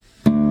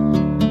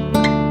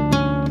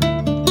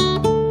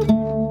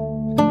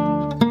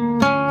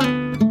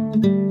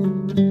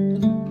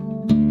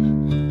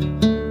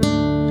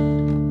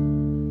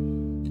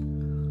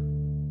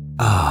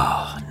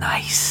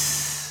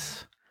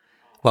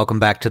Welcome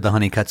back to the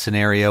Honeycutt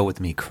Scenario with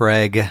me,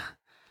 Craig.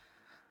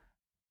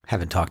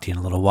 Haven't talked to you in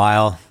a little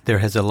while. There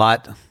has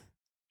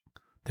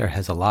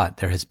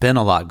been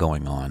a lot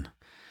going on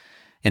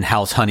in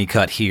House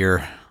Honeycutt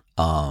here.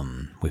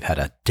 We've had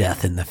a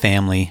death in the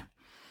family.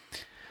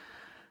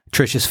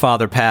 Trisha's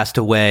father passed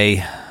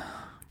away,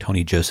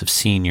 Tony Joseph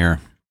Sr.,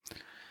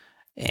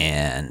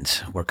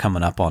 and we're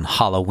coming up on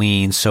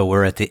Halloween, so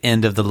we're at the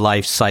end of the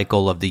life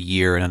cycle of the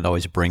year, and it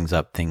always brings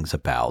up things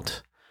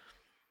about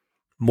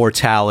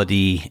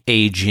mortality,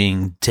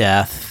 aging,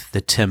 death,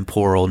 the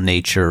temporal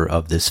nature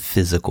of this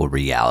physical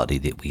reality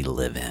that we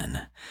live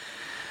in.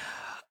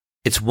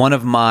 It's one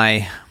of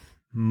my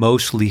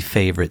mostly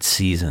favorite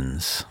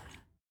seasons.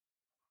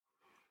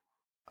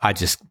 I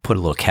just put a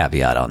little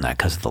caveat on that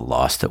because of the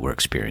loss that we're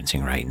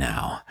experiencing right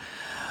now.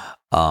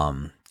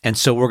 And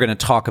so we're going to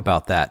talk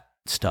about that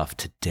stuff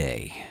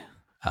today.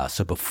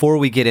 So before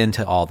we get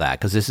into all that,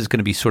 because this is going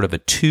to be sort of a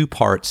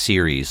two-part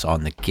series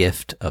on the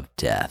gift of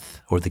death,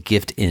 or the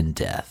gift in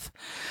death,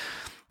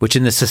 which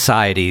in this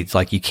society, it's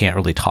like you can't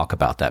really talk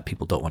about that.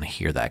 People don't want to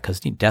hear that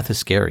because death is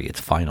scary.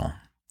 It's final.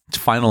 It's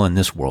final in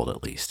this world,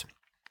 at least.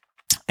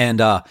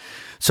 And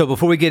so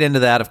before we get into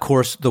that, of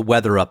course, the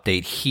weather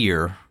update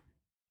here.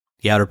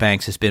 The Outer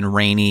Banks has been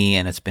rainy,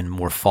 and it's been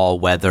more fall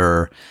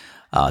weather.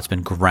 It's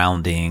been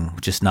grounding,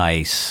 which is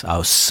nice.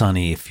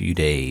 Sunny a few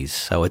days.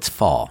 So it's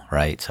fall,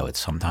 right? So it's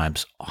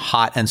sometimes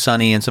hot and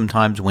sunny and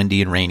sometimes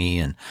windy and rainy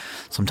and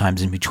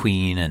sometimes in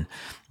between. And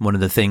one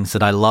of the things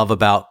that I love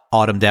about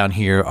autumn down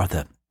here are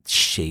the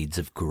shades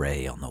of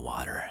gray on the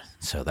water.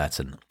 So that's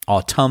an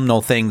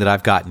autumnal thing that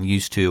I've gotten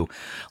used to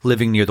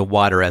living near the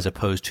water as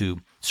opposed to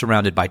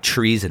surrounded by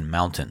trees and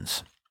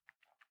mountains.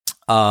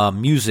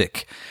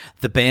 Music.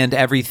 The band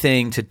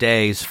Everything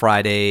today is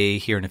Friday,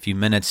 here in a few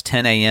minutes,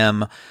 10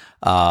 a.m.,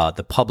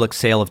 the public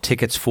sale of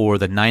tickets for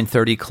the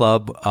 930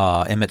 Club,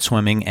 Emmett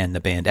Swimming, and the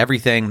band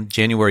Everything,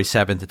 January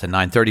 7th at the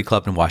 930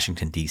 Club in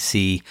Washington,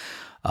 D.C.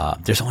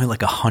 There's only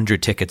like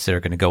 100 tickets that are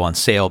going to go on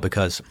sale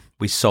because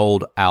we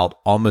sold out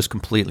almost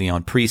completely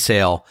on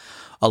pre-sale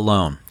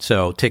alone.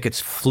 So tickets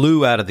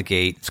flew out of the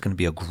gate. It's going to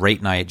be a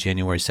great night,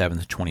 January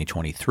 7th,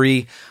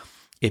 2023.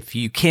 If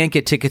you can't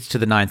get tickets to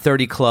the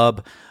 930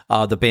 Club,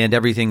 the band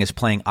Everything is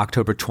playing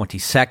October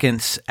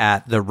 22nd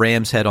at the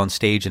Ram's Head on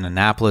stage in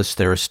Annapolis.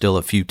 There are still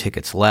a few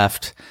tickets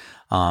left.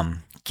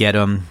 Get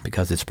them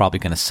because it's probably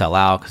going to sell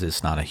out because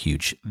it's not a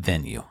huge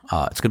venue.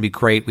 It's going to be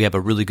great. We have a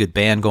really good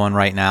band going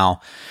right now.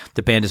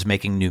 The band is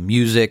making new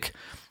music.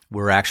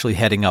 We're actually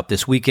heading up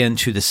this weekend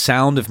to the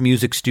Sound of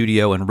Music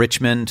studio in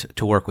Richmond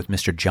to work with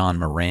Mr. John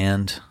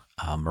Morand.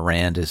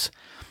 Morand is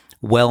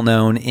well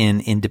known in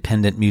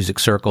independent music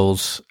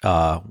circles,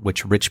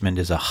 which Richmond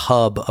is a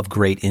hub of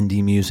great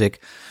indie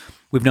music.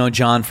 We've known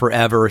John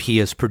forever. He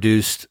has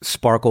produced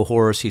Sparkle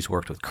Horse. He's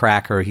worked with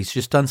Cracker. He's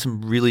just done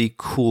some really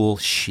cool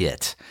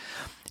shit.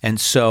 And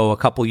so a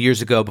couple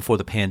years ago, before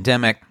the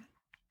pandemic,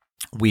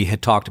 we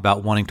had talked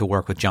about wanting to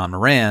work with John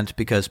Morand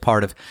because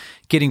part of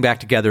getting back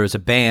together as a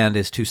band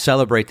is to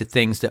celebrate the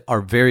things that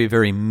are very,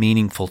 very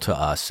meaningful to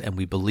us. And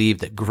we believe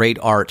that great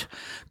art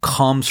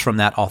comes from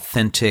that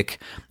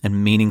authentic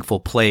and meaningful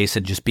place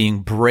and just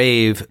being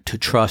brave to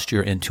trust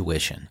your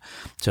intuition.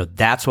 So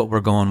that's what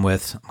we're going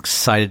with. I'm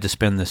excited to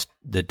spend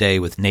the day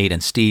with Nate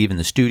and Steve in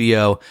the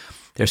studio.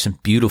 There's some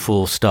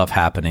beautiful stuff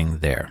happening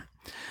there.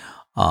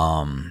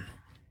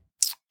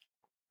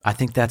 I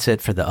think that's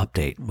it for the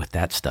update with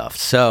that stuff.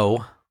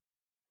 So,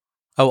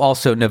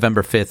 also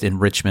November 5th in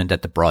Richmond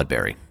at the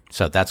Broadberry.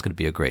 So that's going to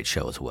be a great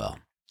show as well.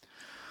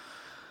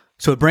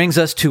 So it brings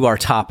us to our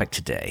topic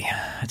today.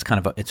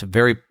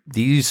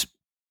 These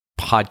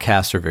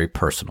podcasts are very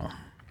personal.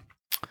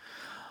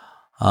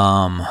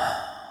 The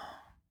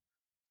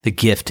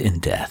gift in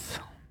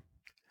death.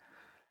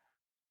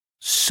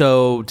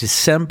 So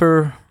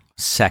December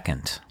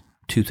 2nd,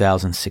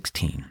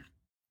 2016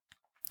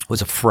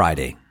 was a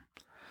Friday.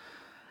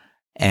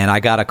 And I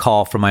got a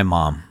call from my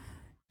mom,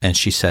 and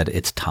she said,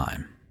 "It's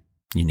time.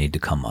 You need to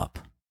come up."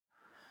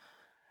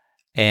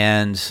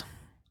 And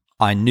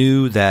I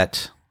knew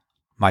that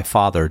my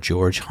father,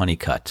 George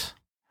Honeycutt,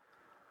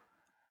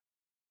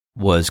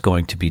 was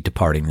going to be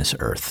departing this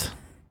earth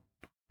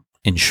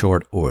in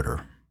short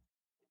order.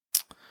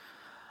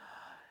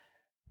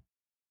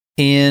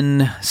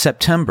 In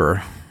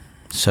September,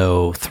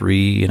 so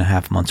 3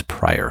 months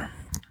prior,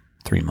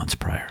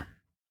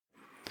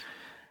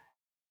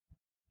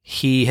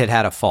 he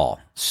had a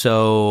fall.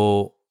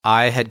 So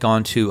I had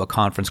gone to a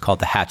conference called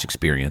the Hatch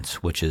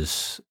Experience, which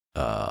is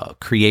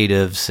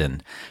creatives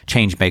and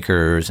change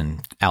makers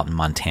and out in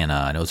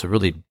Montana. And it was a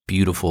really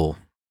beautiful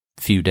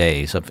few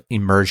days of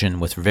immersion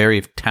with very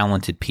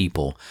talented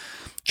people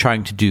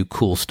trying to do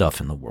cool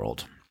stuff in the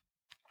world.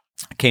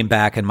 I came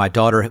back and my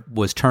daughter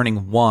was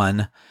turning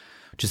 1,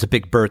 which is a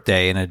big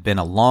birthday, and it had been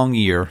a long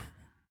year.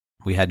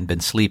 We hadn't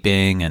been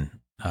sleeping, and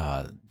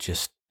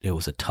it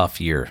was a tough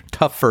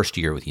first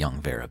year with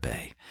young Vera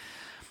Bay.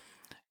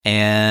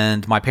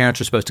 And my parents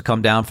were supposed to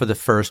come down for the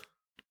first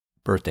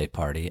birthday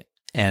party,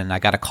 and I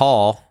got a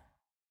call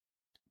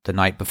the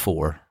night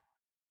before,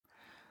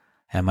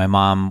 And my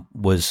mom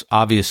was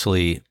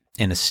obviously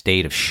in a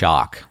state of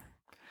shock.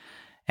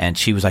 And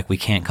she was like, we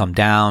can't come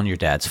down. Your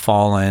dad's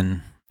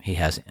fallen. He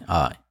has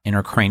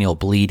intracranial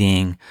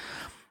bleeding.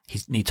 He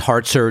needs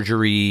heart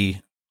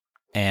surgery.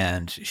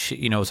 And she,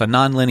 it was a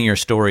nonlinear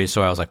story.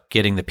 So I was like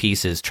getting the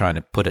pieces, trying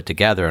to put it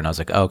together. And I was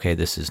like, okay,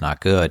 this is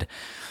not good.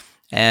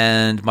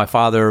 And my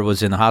father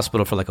was in the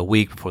hospital for like a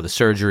week before the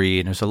surgery.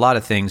 And there's a lot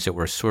of things that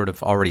were sort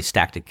of already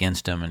stacked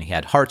against him. And he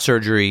had heart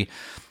surgery,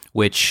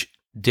 which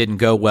didn't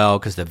go well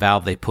because the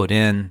valve they put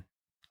in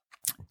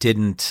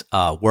didn't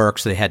work.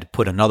 So they had to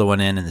put another one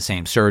in the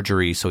same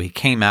surgery. So he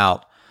came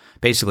out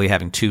basically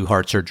having 2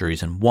 heart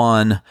surgeries in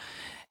one.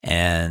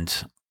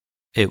 And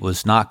it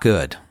was not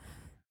good.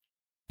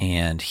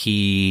 And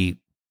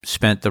he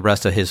spent the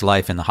rest of his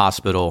life in the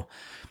hospital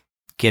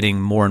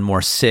getting more and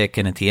more sick.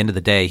 And at the end of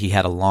the day, he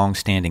had a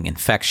long-standing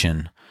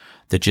infection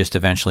that just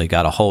eventually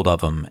got a hold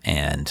of him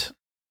and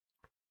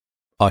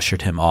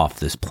ushered him off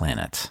this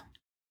planet.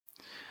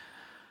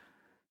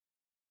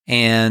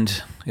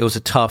 And it was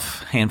a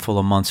tough handful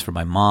of months for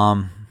my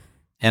mom.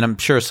 And I'm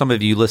sure some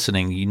of you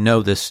listening, you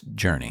know this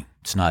journey.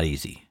 It's not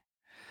easy.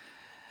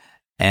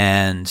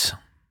 And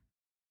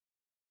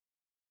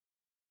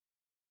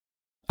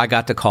I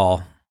got the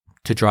call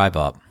to drive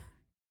up.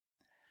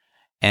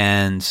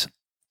 And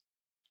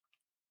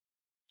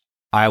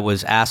I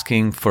was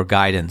asking for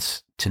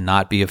guidance to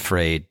not be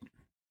afraid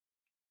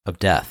of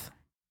death,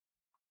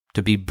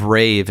 to be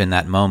brave in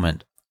that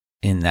moment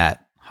in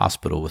that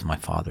hospital with my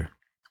father.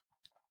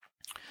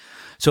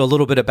 So a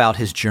little bit about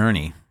his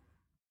journey.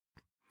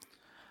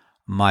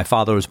 My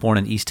father was born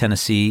in East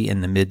Tennessee in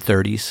the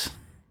mid-30s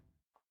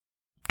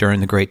during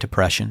the Great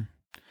Depression.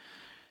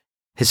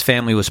 His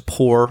family was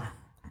poor.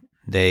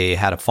 They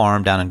had a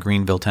farm down in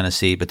Greenville,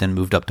 Tennessee, but then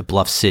moved up to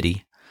Bluff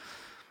City.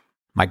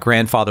 My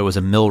grandfather was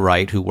a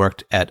millwright who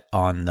worked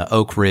on the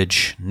Oak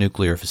Ridge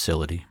nuclear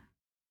facility.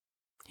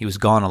 He was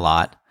gone a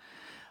lot.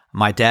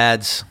 My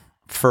dad's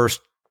first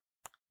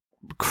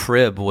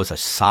crib was a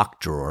sock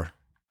drawer.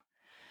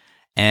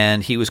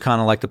 And he was kind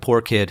of like the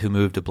poor kid who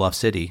moved to Bluff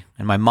City.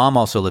 And my mom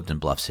also lived in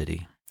Bluff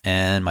City.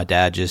 And my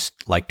dad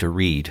just liked to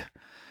read.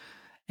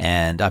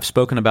 And I've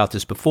spoken about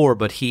this before,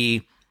 but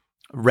he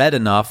read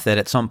enough that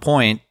at some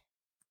point,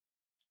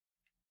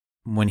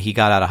 when he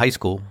got out of high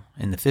school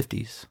in the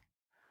 50s,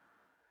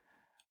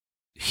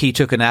 he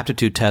took an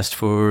aptitude test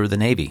for the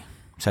Navy.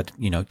 Said,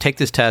 take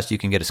this test, you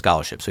can get a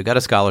scholarship. So he got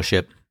a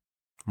scholarship,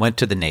 went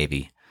to the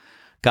Navy,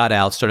 got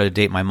out, started to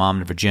date my mom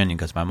in Virginia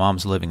because my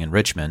mom's living in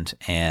Richmond.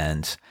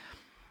 And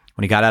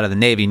when he got out of the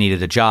Navy, he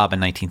needed a job in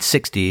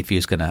 1960 if he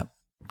was going to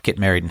get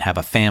married and have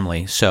a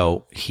family.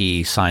 So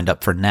he signed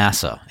up for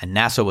NASA, and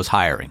NASA was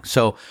hiring.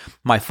 So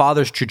my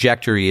father's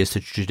trajectory is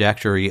the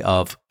trajectory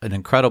of an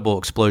incredible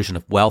explosion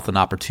of wealth and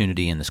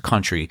opportunity in this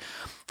country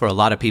for a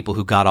lot of people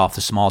who got off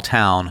the small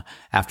town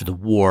after the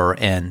war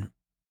and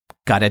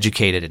got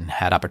educated and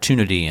had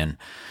opportunity. And,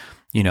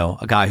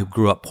 a guy who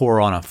grew up poor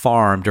on a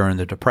farm during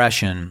the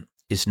Depression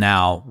is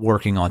now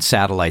working on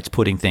satellites,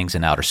 putting things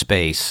in outer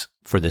space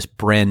for this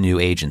brand new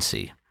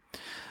agency.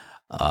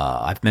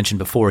 I've mentioned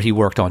before, he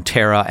worked on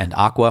Terra and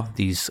Aqua,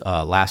 these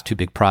last 2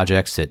 big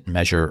projects that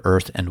measure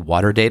earth and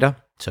water data.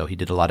 So he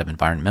did a lot of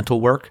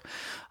environmental work.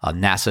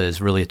 NASA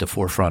is really at the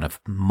forefront of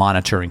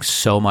monitoring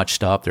so much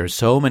stuff. There's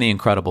so many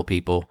incredible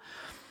people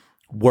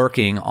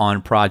working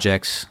on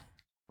projects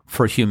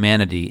for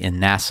humanity in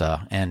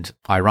NASA. And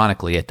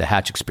ironically, at the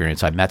Hatch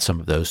Experience, I met some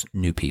of those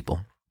new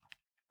people.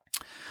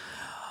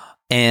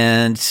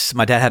 And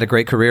my dad had a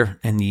great career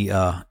in the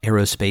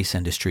aerospace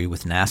industry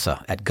with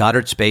NASA at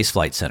Goddard Space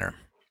Flight Center,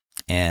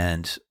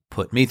 and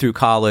put me through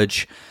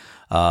college,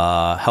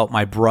 helped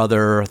my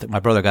brother. I think my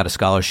brother got a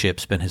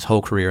scholarship, spent his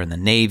whole career in the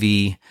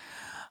Navy,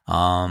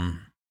 and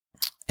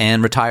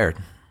retired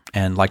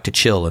and liked to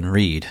chill and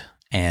read,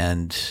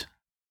 and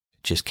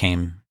just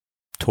came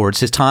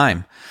towards his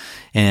time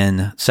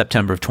in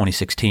September of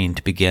 2016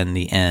 to begin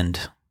the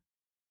end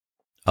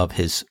of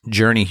his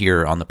journey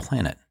here on the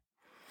planet.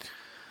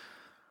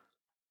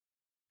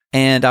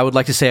 And I would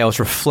like to say I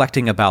was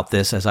reflecting about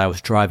this as I was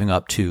driving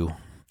up to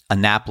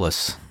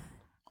Annapolis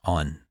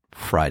on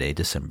Friday,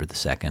 December the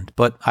 2nd.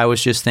 But I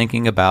was just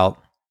thinking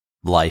about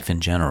life in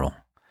general.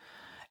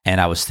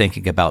 And I was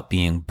thinking about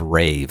being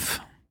brave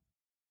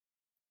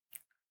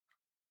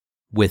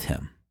with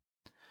him.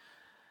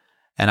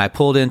 And I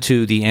pulled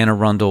into the Anne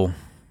Arundel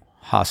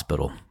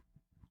Hospital.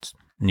 It's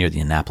near the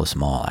Annapolis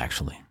Mall,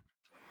 actually.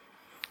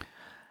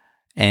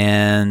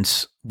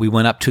 And we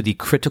went up to the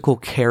critical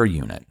care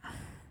unit.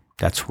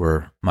 That's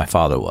where my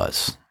father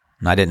was.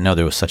 And I didn't know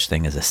there was such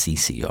thing as a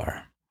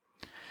CCR.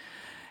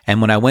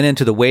 And when I went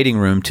into the waiting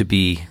room to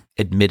be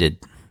admitted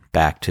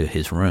back to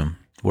his room,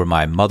 where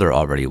my mother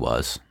already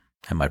was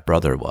and my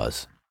brother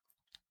was,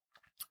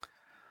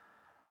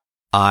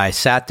 I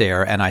sat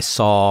there and I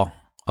saw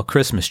a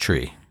Christmas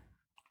tree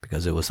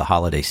because it was the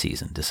holiday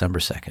season, December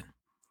 2nd.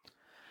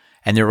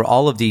 And there were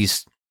all of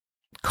these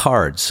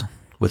cards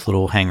with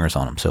little hangers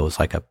on them. So it was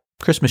like a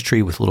Christmas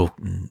tree with little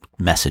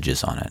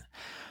messages on it.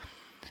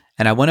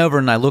 And I went over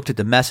and I looked at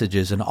the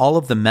messages, and all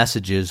of the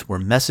messages were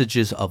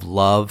messages of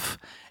love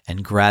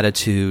and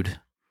gratitude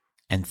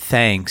and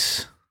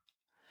thanks,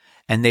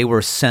 and they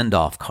were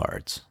send-off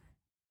cards.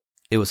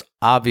 It was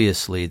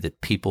obviously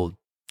that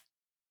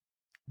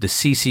the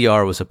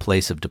CCR was a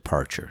place of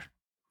departure.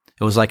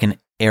 It was like an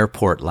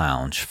airport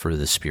lounge for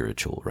the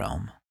spiritual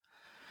realm.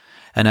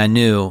 And I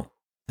knew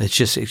it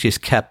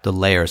just kept the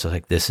layers. I was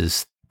like, this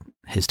is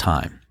his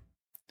time.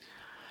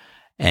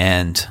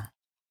 And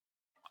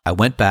I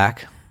went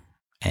back,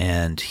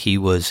 and he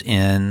was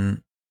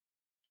in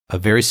a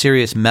very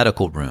serious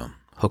medical room,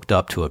 hooked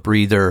up to a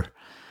breather,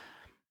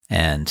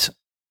 and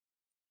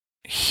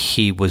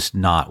he was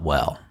not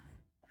well.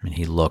 I mean,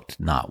 he looked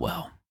not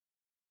well.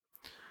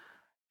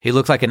 He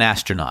looked like an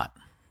astronaut,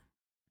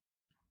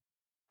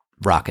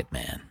 rocket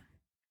man.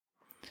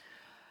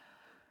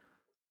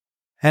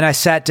 And I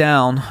sat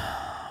down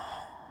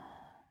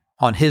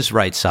on his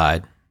right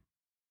side,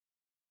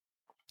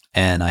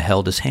 and I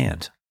held his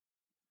hand.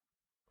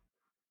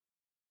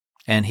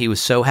 And he was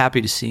so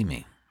happy to see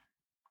me.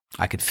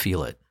 I could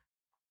feel it.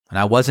 And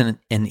I wasn't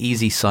an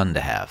easy son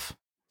to have.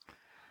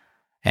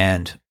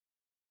 And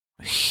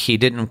he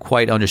didn't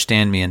quite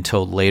understand me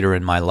until later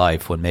in my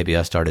life, when maybe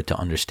I started to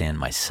understand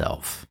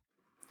myself.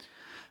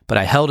 But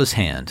I held his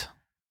hand,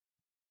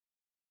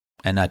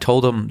 and I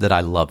told him that I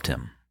loved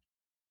him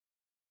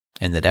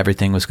and that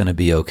everything was going to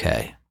be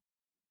okay.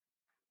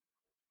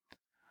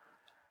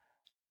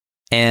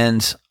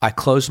 And I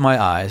closed my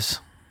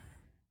eyes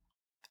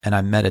and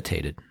I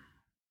meditated.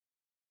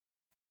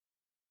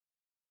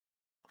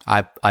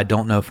 I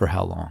don't know for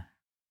how long.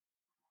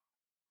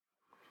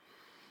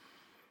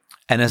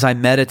 And as I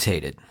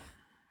meditated,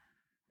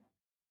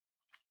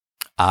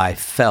 I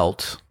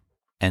felt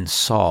and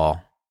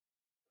saw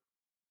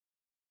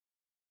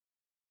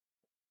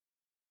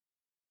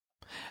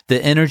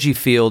the energy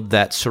field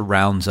that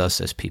surrounds us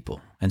as people,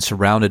 and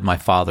surrounded my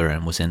father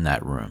and was in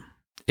that room.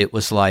 It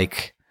was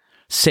like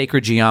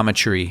sacred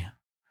geometry,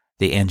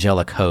 the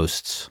angelic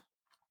hosts.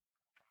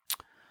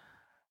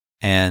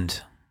 And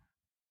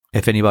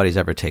if anybody's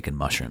ever taken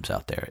mushrooms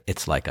out there,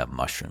 it's like a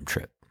mushroom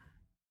trip.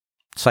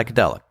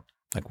 Psychedelic.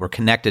 Like, we're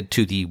connected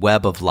to the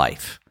web of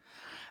life.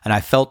 And I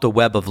felt the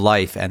web of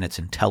life and its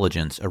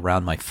intelligence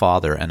around my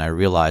father, and I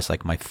realized,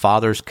 like, my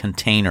father's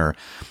container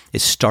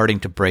is starting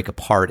to break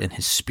apart, and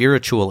his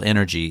spiritual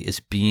energy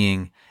is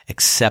being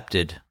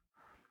accepted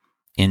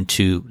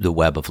into the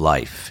web of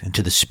life,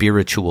 into the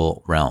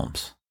spiritual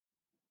realms.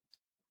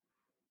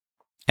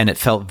 And it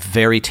felt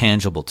very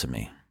tangible to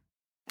me.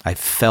 I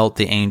felt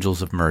the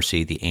angels of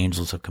mercy, the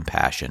angels of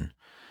compassion,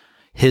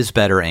 his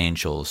better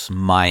angels,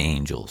 my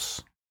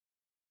angels.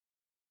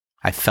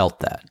 I felt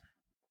that.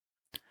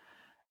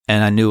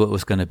 And I knew it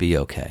was going to be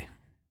okay.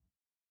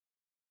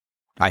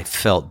 I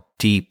felt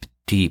deep,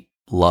 deep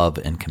love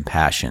and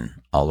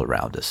compassion all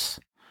around us.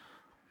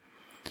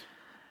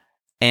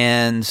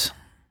 And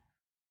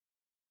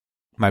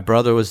my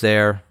brother was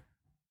there.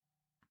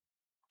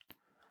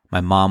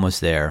 My mom was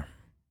there.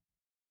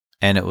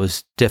 And it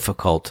was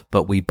difficult,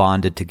 but we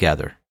bonded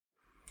together.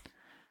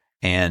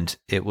 And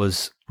it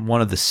was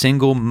one of the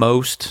single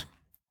most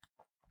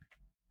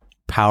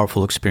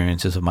powerful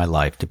experiences of my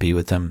life to be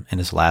with him in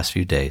his last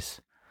few days,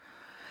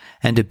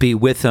 and to be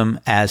with him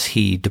as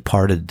he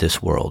departed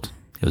this world.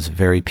 It was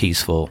very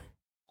peaceful.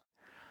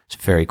 It's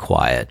very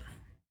quiet.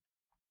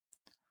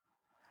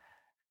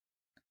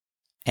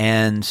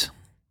 And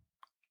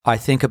I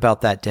think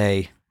about that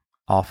day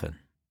often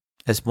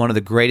as one of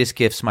the greatest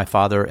gifts my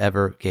father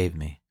ever gave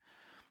me.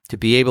 To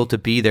be able to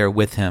be there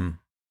with him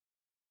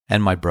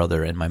and my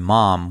brother and my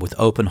mom with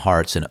open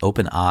hearts and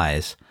open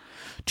eyes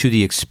to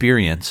the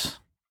experience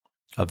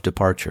of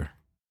departure.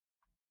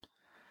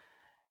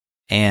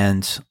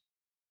 And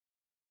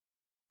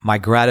my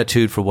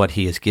gratitude for what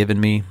he has given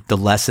me, the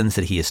lessons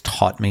that he has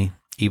taught me,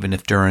 even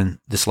if during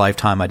this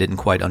lifetime I didn't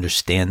quite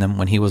understand them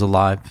when he was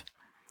alive,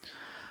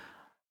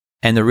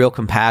 and the real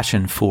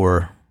compassion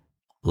for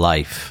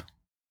life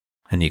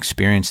and the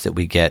experience that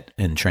we get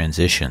in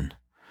transition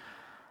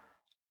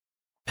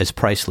is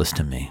priceless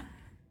to me.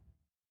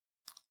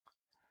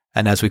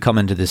 And as we come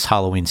into this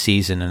Halloween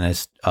season, and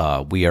as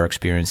we are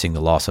experiencing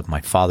the loss of my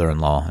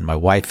father-in-law, and my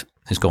wife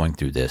is going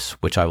through this,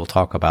 which I will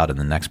talk about in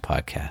the next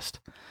podcast,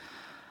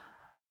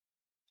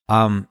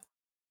 I'm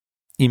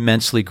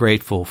immensely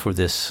grateful for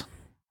this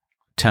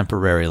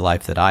temporary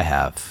life that I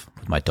have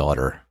with my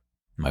daughter,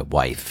 my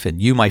wife,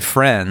 and you, my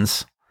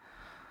friends.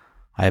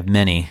 I have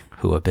many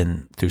who have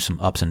been through some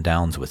ups and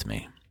downs with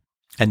me,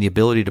 and the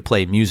ability to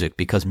play music,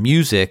 because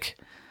music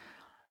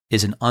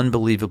is an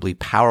unbelievably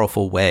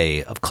powerful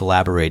way of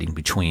collaborating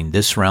between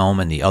this realm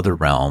and the other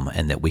realm,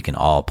 and that we can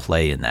all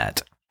play in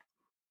that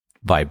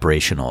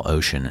vibrational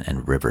ocean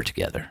and river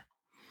together.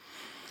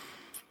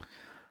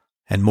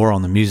 And more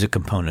on the music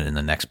component in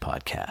the next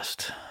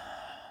podcast.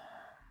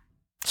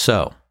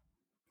 So,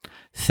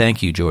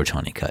 thank you, George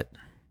Honeycutt.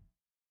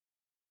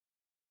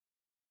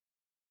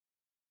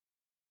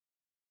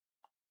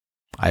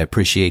 I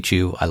appreciate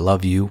you. I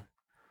love you.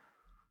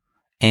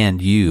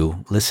 And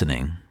you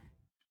listening.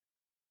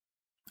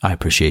 I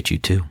appreciate you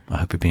too. I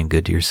hope you're being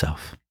good to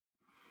yourself.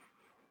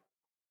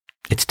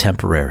 It's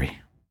temporary.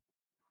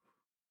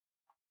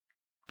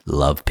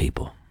 Love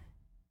people.